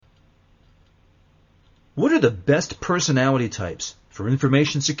What are the best personality types for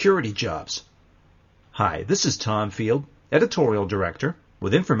information security jobs? Hi, this is Tom Field, Editorial Director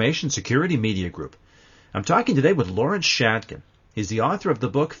with Information Security Media Group. I'm talking today with Lawrence Shatkin. He's the author of the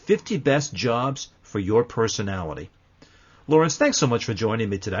book 50 Best Jobs for Your Personality. Lawrence, thanks so much for joining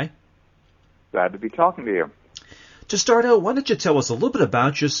me today. Glad to be talking to you. To start out, why don't you tell us a little bit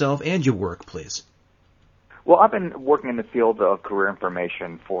about yourself and your work, please? Well, I've been working in the field of career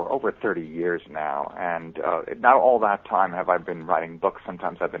information for over 30 years now, and not all that time have I been writing books.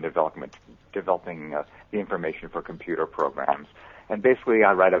 Sometimes I've been developing the information for computer programs. And basically,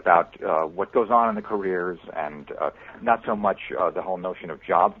 I write about what goes on in the careers and not so much the whole notion of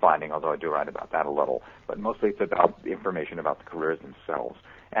job finding, although I do write about that a little, but mostly it's about the information about the careers themselves.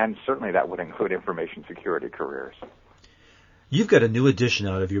 And certainly that would include information security careers. You've got a new edition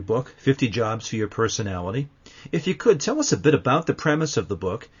out of your book, 50 Jobs for Your Personality. If you could, tell us a bit about the premise of the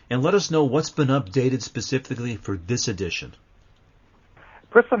book and let us know what's been updated specifically for this edition.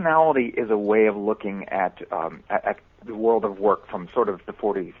 Personality is a way of looking at the world of work from sort of the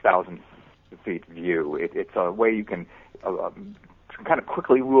 40,000 feet view. It's a way you can kind of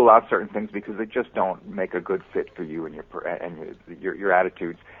quickly rule out certain things because they just don't make a good fit for you and your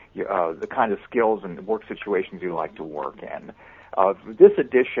attitudes, the kind of skills and work situations you like to work in. This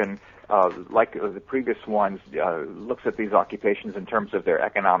edition, like the previous ones, looks at these occupations in terms of their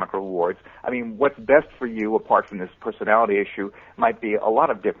economic rewards. I mean, what's best for you, apart from this personality issue, might be a lot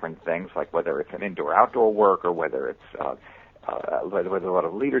of different things, like whether it's an indoor-outdoor work or whether it's with a lot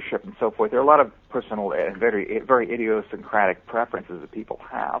of leadership and so forth. There are a lot of personal and very idiosyncratic preferences that people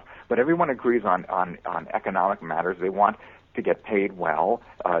have, but everyone agrees on economic matters. They want to get paid well,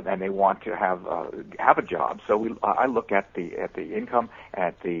 and they want to have a job. So I look at the income,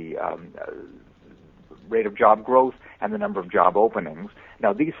 at the rate of job growth, and the number of job openings.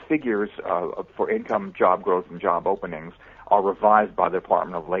 Now, these figures for income, job growth, and job openings are revised by the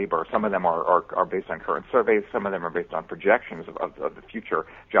Department of Labor. Some of them are based on current surveys. Some of them are based on projections of the future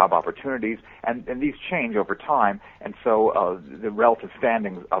job opportunities, and these change over time. And so the relative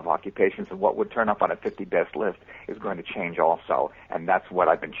standings of occupations and what would turn up on a 50 best list is going to change also. And that's what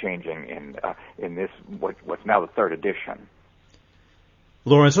I've been changing in this what's now the third edition.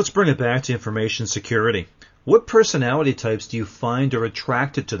 Lawrence, let's bring it back to information security. What personality types do you find are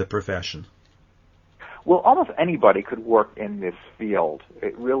attracted to the profession? Well, almost anybody could work in this field.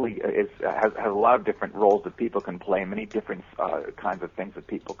 It really has a lot of different roles that people can play, many different kinds of things that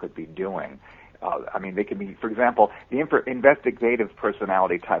people could be doing. I mean, they could be, for example, the investigative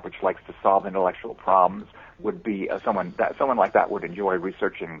personality type, which likes to solve intellectual problems, would be someone like that would enjoy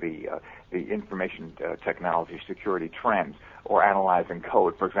researching the information technology security trends or analyzing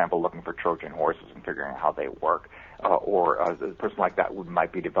code, for example, looking for Trojan horses and figuring out how they work. Or a person like that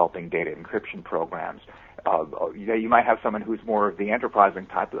might be developing data encryption programs. You might have someone who's more of the enterprising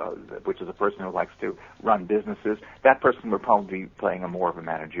type, which is a person who likes to run businesses. That person would probably be playing more of a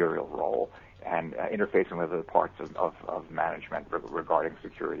managerial role and interfacing with other parts of management regarding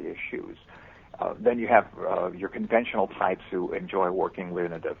security issues. Then you have your conventional types who enjoy working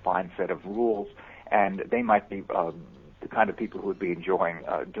within a defined set of rules, and they might be the kind of people who would be enjoying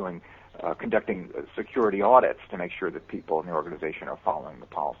conducting security audits to make sure that people in the organization are following the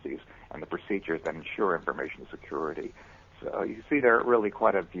policies and the procedures that ensure information security. So you see there are really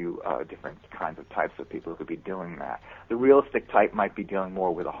quite a few different kinds of types of people who could be doing that. The realistic type might be dealing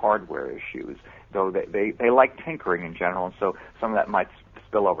more with the hardware issues, though they like tinkering in general, and so some of that might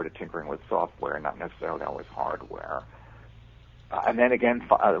spill over to tinkering with software, not necessarily always hardware. And then again,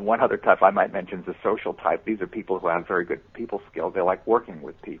 one other type I might mention is the social type. These are people who have very good people skills. They like working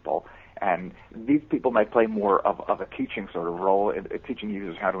with people. And these people might play more of a teaching sort of role, teaching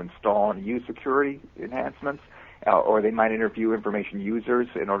users how to install and use security enhancements, or they might interview information users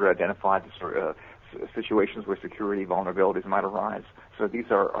in order to identify the sort of situations where security vulnerabilities might arise. So these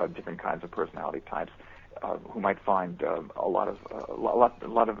are different kinds of personality types who might find a lot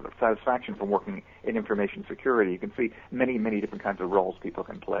of satisfaction from working in information security. You can see many different kinds of roles people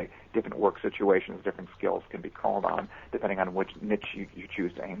can play, different work situations, different skills can be called on, depending on which niche you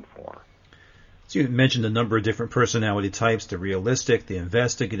choose to aim for. So you mentioned a number of different personality types, the realistic, the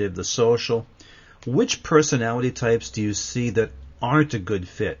investigative, the social. Which personality types do you see that aren't a good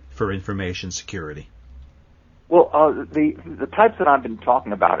fit for information security? Well, the types that I've been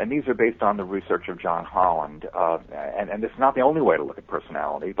talking about, and these are based on the research of John Holland, and this is not the only way to look at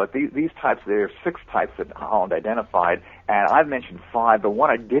personality, but these types, there are 6 types that Holland identified, and I've mentioned 5, but one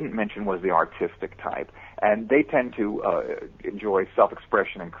I didn't mention was the artistic type, and they tend to enjoy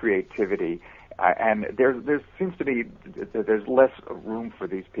self-expression and creativity, And there seems to be there's less room for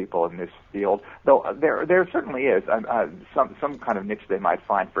these people in this field, though there certainly is some kind of niche they might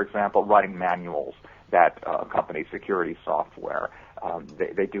find. For example, writing manuals that accompany security software.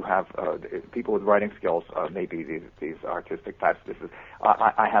 They do have people with writing skills. Maybe these artistic types.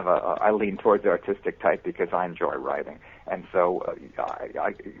 I lean towards the artistic type because I enjoy writing, and so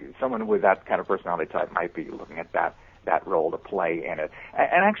someone with that kind of personality type might be looking at that role to play in it.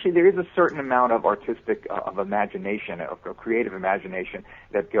 And actually, there is a certain amount of artistic, of imagination, of creative imagination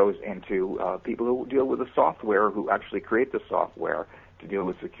that goes into people who deal with the software, who actually create the software to deal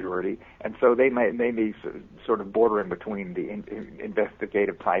with security. And so they may be sort of bordering between the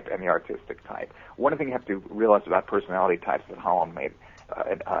investigative type and the artistic type. One thing you have to realize about personality types that Holland made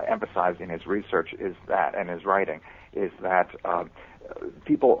emphasized in his research is that, and his writing, is that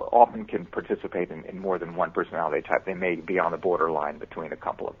people often can participate in more than one personality type. They may be on the borderline between a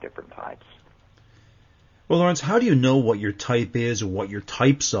couple of different types. Well, Lawrence, how do you know what your type is or what your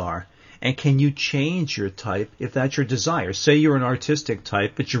types are? And can you change your type if that's your desire? Say you're an artistic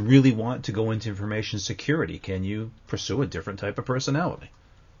type, but you really want to go into information security. Can you pursue a different type of personality?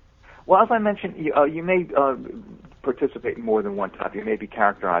 Well, as I mentioned, you may participate in more than one type. You may be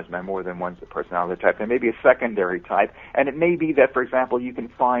characterized by more than one personality type. There may be a secondary type, and it may be that, for example, you can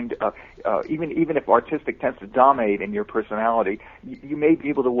find, even if artistic tends to dominate in your personality, you may be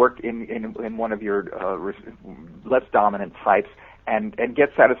able to work in one of your less dominant types and get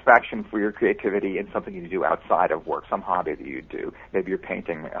satisfaction for your creativity in something you do outside of work, some hobby that you do. Maybe you're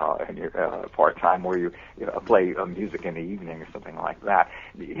painting in your part-time, or you play music in the evening or something like that.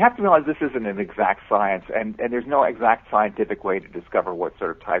 You have to realize this isn't an exact science, and there's no exact scientific way to discover what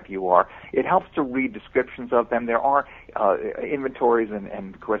sort of type you are. It helps to read descriptions of them. There are inventories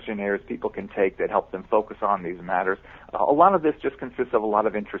and questionnaires people can take that help them focus on these matters. A lot of this just consists of a lot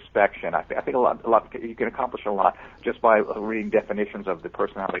of introspection. I think a lot you can accomplish a lot just by reading definitions of the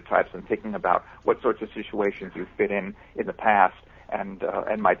personality types and thinking about what sorts of situations you fit in the past and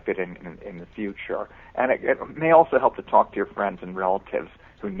might fit in the future. And it may also help to talk to your friends and relatives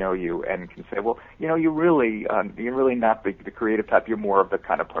who know you and can say, well, you're really not the creative type. You're more of the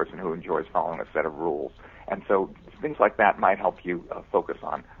kind of person who enjoys following a set of rules. And so things like that might help you focus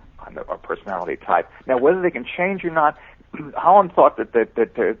on a personality type. Now, whether they can change or not, Holland thought that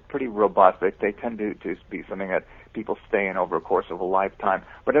they're pretty robust. They tend to be something that people stay in over a course of a lifetime.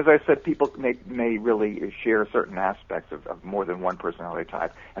 But as I said, people may really share certain aspects of more than one personality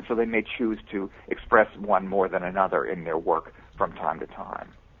type, and so they may choose to express one more than another in their work from time to time.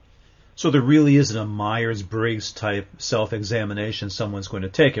 So there really isn't a Myers-Briggs type self-examination someone's going to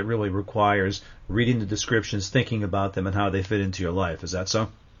take. It really requires reading the descriptions, thinking about them, and how they fit into your life. Is that so?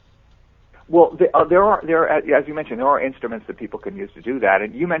 Well, there are, as you mentioned, there are instruments that people can use to do that.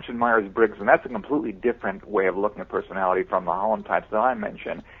 And you mentioned Myers-Briggs, and that's a completely different way of looking at personality from the Holland types that I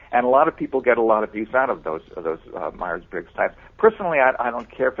mentioned. And a lot of people get a lot of use out of those Myers-Briggs types. Personally, I don't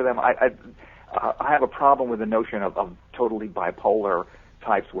care for them. I have a problem with the notion of totally bipolar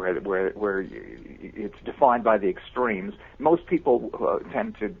types where it's defined by the extremes. Most people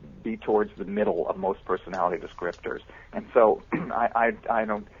tend to be towards the middle of most personality descriptors, and so I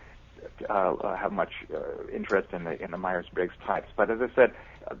don't have much interest in the Myers-Briggs types. But as I said,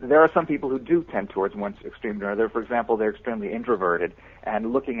 there are some people who do tend towards one extreme or another. For example, they're extremely introverted,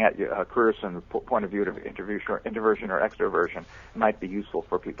 and looking at careers from the point of view of introversion or extroversion might be useful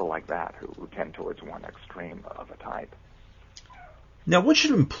for people like that who tend towards one extreme of a type. Now, what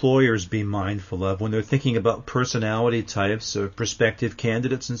should employers be mindful of when they're thinking about personality types of prospective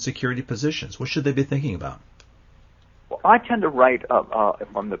candidates in security positions? What should they be thinking about? Well, I tend to write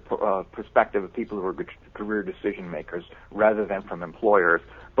from the perspective of people who are career decision makers rather than from employers.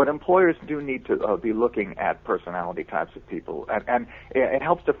 But employers do need to be looking at personality types of people, and it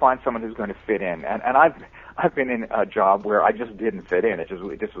helps to find someone who's going to fit in. And I've been in a job where I just didn't fit in. It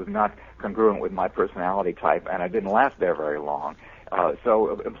just was not congruent with my personality type, and I didn't last there very long.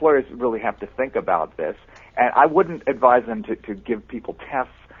 So employers really have to think about this. And I wouldn't advise them to give people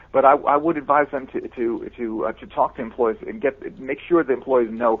tests, but I would advise them to talk to employees and make sure the employees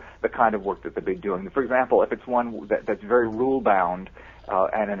know the kind of work that they'll be doing. For example, if it's one that's very rule bound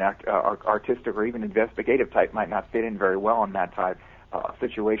and an artistic or even investigative type might not fit in very well in that type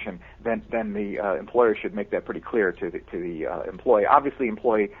situation, then the employer should make that pretty clear to the employee. Obviously,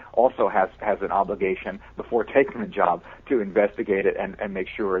 employee also has an obligation before taking the job to investigate it and make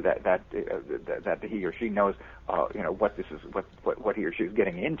sure that he or she knows what he or she is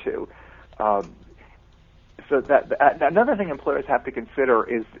getting into. So another thing employers have to consider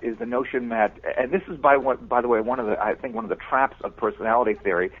is the notion that, and this is by the way one of the traps of personality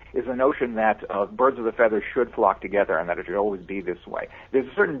theory is the notion that birds of a feather should flock together and that it should always be this way. There's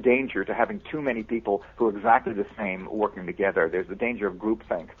a certain danger to having too many people who are exactly the same working together. There's the danger of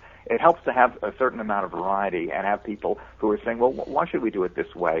groupthink. It helps to have a certain amount of variety and have people who are saying, well, why should we do it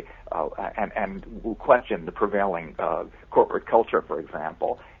this way? And will question the prevailing corporate culture, for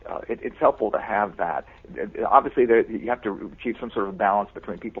example. It's helpful to have that. Obviously, you have to achieve some sort of balance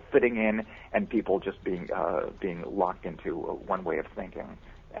between people fitting in and people just being locked into one way of thinking.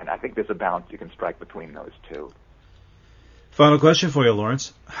 And I think there's a balance you can strike between those two. Final question for you,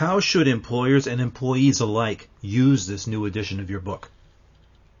 Lawrence. How should employers and employees alike use this new edition of your book?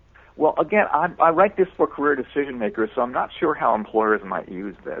 Well, again, I write this for career decision makers, so I'm not sure how employers might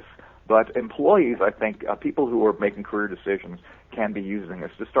use this. But employees, I think, people who are making career decisions can be using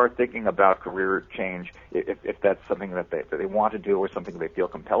this to start thinking about career change if that's something that they want to do or something they feel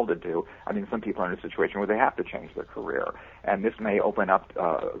compelled to do. I mean, some people are in a situation where they have to change their career, and this may open up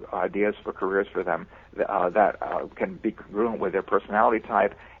ideas for careers for them that can be congruent with their personality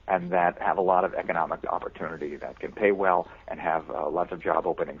type and that have a lot of economic opportunity, that can pay well and have lots of job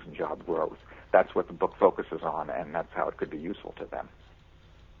openings and job growth. That's what the book focuses on, and that's how it could be useful to them.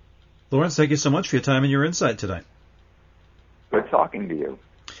 Lawrence, thank you so much for your time and your insight today. Good talking to you.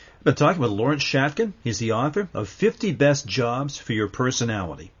 I've been talking with Lawrence Shatkin. He's the author of 50 Best Jobs for Your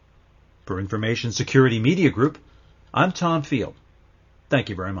Personality. For Information Security Media Group, I'm Tom Field. Thank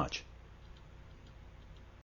you very much.